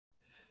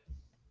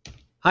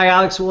Hi,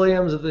 Alex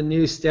Williams of the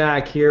New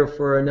Stack here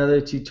for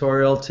another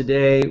tutorial.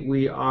 Today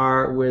we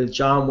are with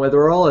John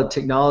Wetherill, a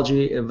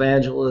technology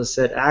evangelist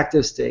at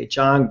ActiveState.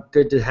 John,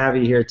 good to have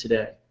you here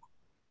today.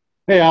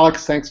 Hey,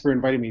 Alex, thanks for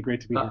inviting me.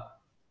 Great to be here.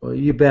 Well,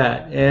 you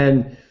bet.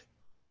 And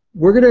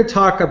we're going to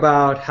talk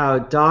about how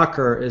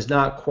Docker is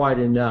not quite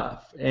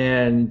enough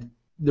and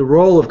the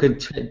role of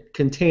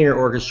container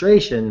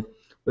orchestration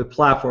with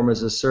platform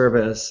as a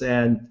service.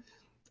 And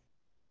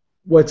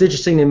what's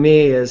interesting to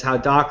me is how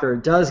Docker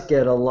does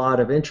get a lot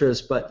of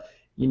interest, but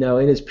in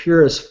its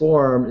purest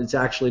form, it's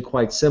actually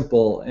quite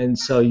simple, and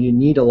so you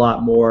need a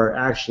lot more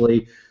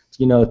actually,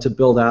 to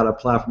build out a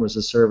platform as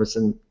a service.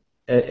 And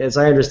as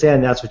I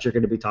understand, that's what you're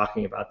going to be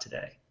talking about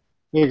today.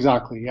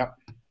 Exactly. Yeah.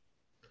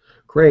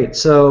 Great.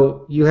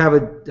 So you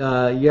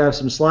have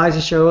some slides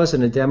to show us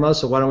and a demo.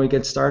 So why don't we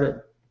get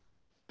started?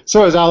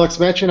 So as Alex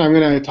mentioned, I'm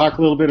going to talk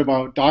a little bit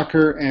about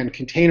Docker and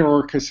container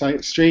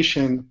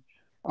orchestration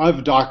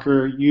of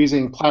Docker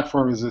using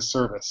platform as a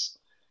service.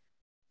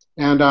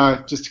 And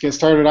just to get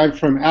started, I'm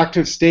from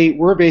ActiveState.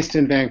 We're based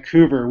in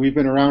Vancouver. We've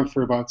been around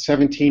for about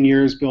 17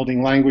 years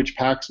building language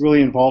packs,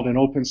 really involved in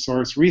open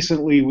source.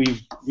 Recently,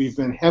 we've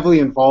been heavily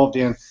involved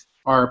in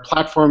our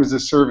platform as a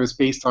service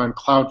based on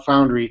Cloud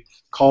Foundry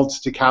called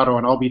Staccato,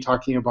 and I'll be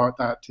talking about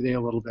that today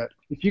a little bit.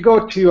 If you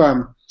go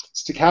to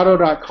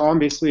staccato.com,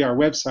 basically our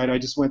website, I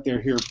just went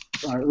there here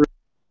earlier.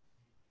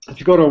 If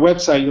you go to a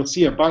website, you'll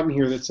see a button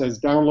here that says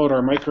download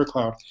our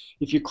microcloud.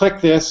 If you click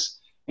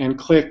this and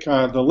click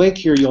the link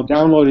here, you'll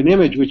download an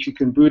image which you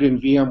can boot in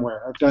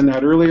VMware. I've done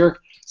that earlier.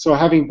 So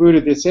having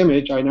booted this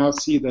image, I now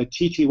see the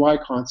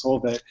TTY console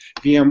that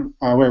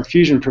VMware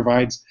Fusion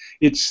provides.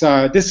 This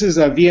is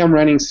a VM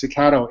running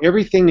Staccato.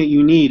 Everything that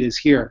you need is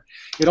here.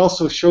 It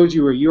also shows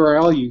you a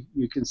URL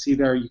you can see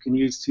there you can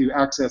use to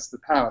access the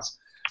PaaS.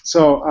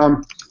 So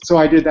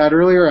I did that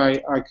earlier.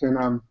 I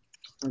can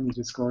let me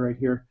just go right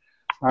here.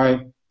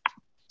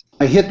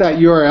 I hit that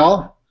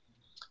URL,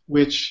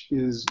 which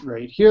is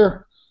right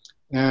here,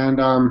 and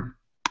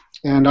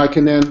I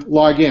can then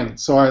log in.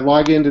 So I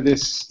log into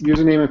this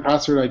username and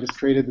password I just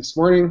created this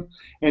morning,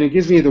 and it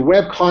gives me the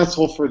web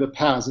console for the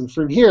PaaS. And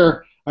from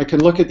here, I can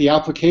look at the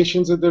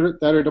applications that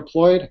are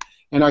deployed,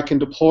 and I can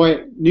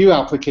deploy new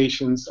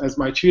applications as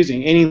my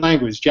choosing, any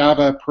language,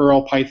 Java,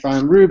 Perl,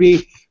 Python,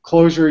 Ruby,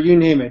 Clojure, you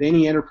name it.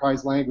 Any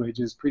enterprise language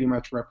is pretty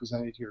much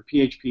represented here,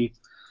 PHP,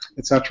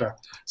 etc.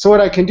 So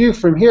what I can do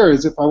from here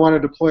is if I want to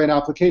deploy an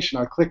application,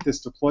 I'll click this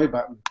deploy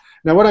button.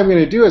 Now what I'm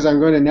going to do is I'm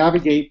going to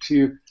navigate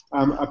to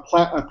a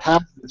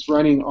PaaS that's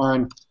running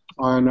on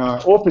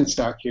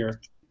OpenStack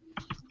here.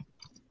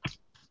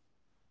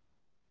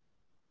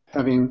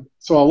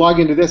 So I'll log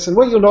into this, and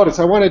what you'll notice,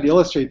 I wanted to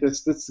illustrate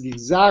this. This is the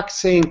exact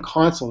same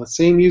console, the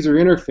same user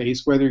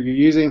interface, whether you're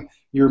using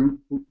your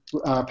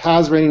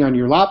PaaS running on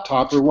your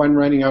laptop or one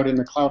running out in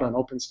the cloud on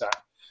OpenStack.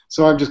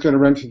 So I'm just going to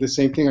run through the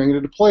same thing. I'm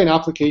going to deploy an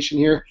application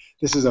here.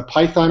 This is a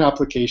Python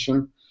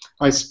application.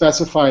 I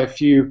specify a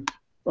few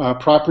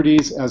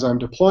properties as I'm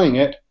deploying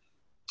it,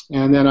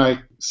 and then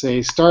I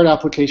say start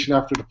application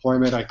after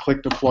deployment. I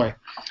click deploy.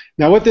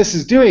 Now what this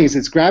is doing is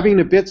it's grabbing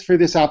the bits for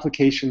this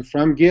application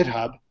from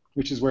GitHub,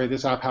 which is where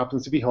this app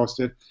happens to be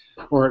hosted,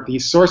 or the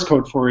source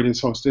code for it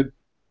is hosted.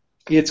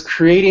 It's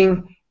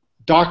creating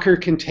Docker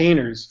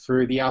containers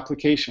for the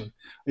application.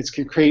 It's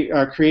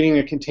creating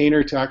a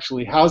container to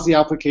actually house the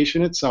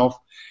application itself,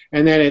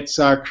 and then it's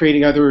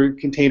creating other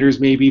containers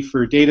maybe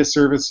for data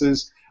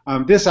services.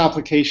 This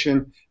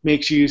application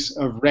makes use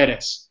of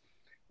Redis.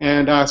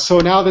 And so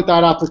now that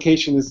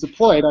application is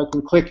deployed, I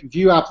can click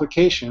View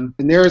Application,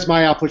 and there's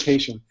my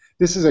application.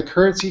 This is a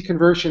currency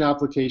conversion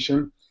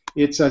application.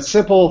 It's a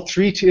simple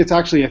it's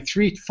actually a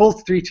full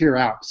three-tier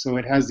app. So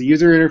it has the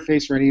user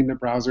interface running in the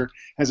browser,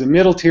 has a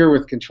middle tier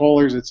with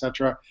controllers,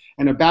 etc.,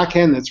 and a back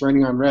end that's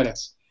running on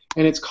Redis.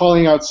 And it's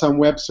calling out some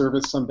web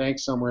service, some bank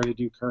somewhere to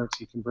do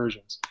currency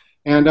conversions.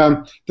 And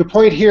the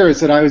point here is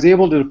that I was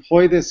able to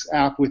deploy this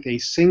app with a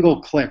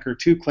single click or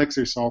 2 clicks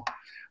or so,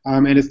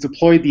 and it's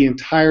deployed the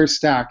entire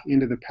stack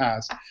into the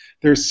PaaS.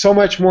 There's so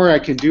much more I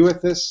can do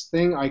with this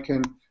thing. I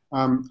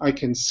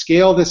can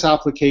scale this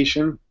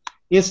application.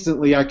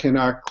 Instantly, I can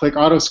click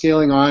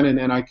auto-scaling on, and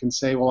then I can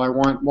say, well, I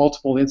want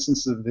multiple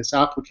instances of this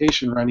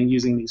application running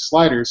using these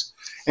sliders.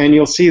 And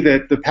you'll see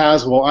that the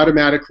PaaS will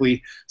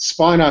automatically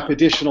spawn up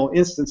additional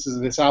instances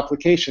of this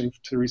application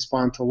to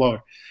respond to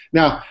load.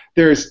 Now,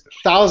 there's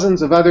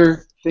thousands of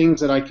other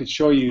things that I could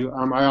show you.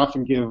 I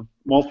often give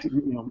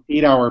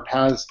 8-hour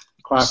PaaS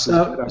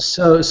classes.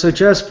 So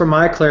just for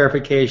my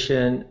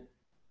clarification,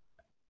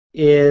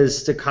 is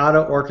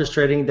Staccato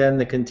orchestrating then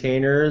the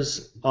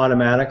containers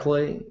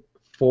automatically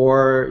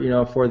for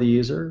the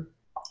user?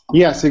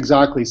 Yes,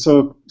 exactly.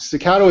 So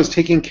Staccato is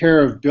taking care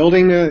of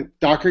building the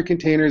Docker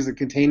containers that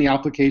contain the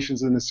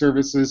applications and the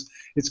services.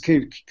 It's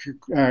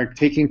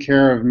taking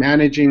care of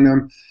managing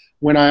them.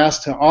 When I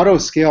asked to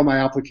auto-scale my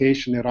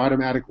application, it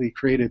automatically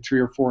created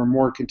 3 or 4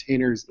 more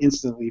containers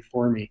instantly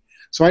for me.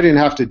 So I didn't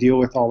have to deal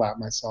with all that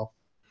myself.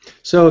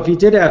 So if you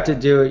did have to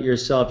do it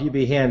yourself, you'd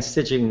be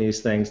hand-stitching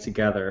these things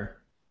together.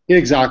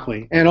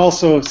 Exactly. And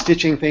also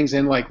stitching things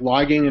in like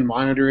logging and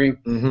monitoring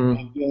Mm-hmm.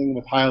 and dealing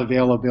with high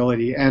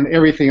availability and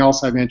everything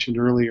else I mentioned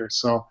earlier.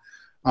 So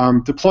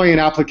deploying an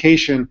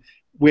application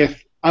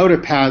without a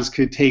PaaS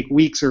could take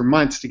weeks or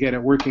months to get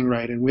it working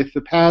right. And with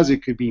the PaaS,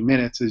 it could be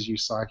minutes, as you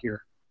saw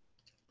here.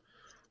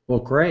 Well,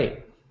 great.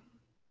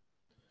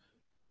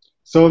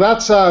 So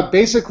that's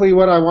basically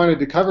what I wanted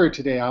to cover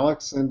today,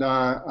 Alex. And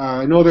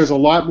I know there's a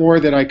lot more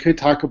that I could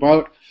talk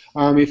about.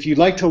 If you'd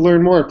like to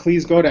learn more,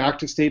 please go to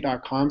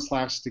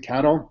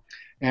activestate.com/staccato,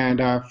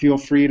 and feel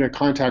free to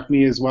contact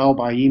me as well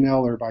by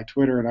email or by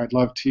Twitter, and I'd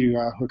love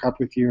to hook up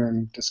with you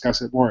and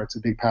discuss it more. It's a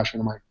big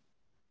passion of mine.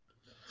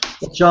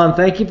 Well, John,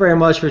 thank you very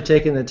much for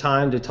taking the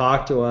time to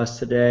talk to us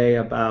today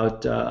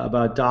about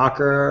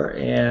Docker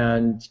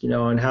and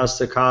and how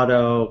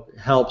Staccato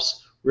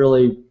helps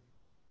really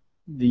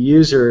the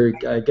user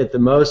get the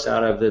most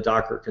out of the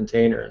Docker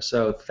container.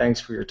 So thanks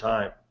for your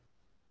time.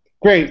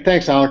 Great.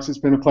 Thanks, Alex. It's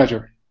been a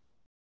pleasure.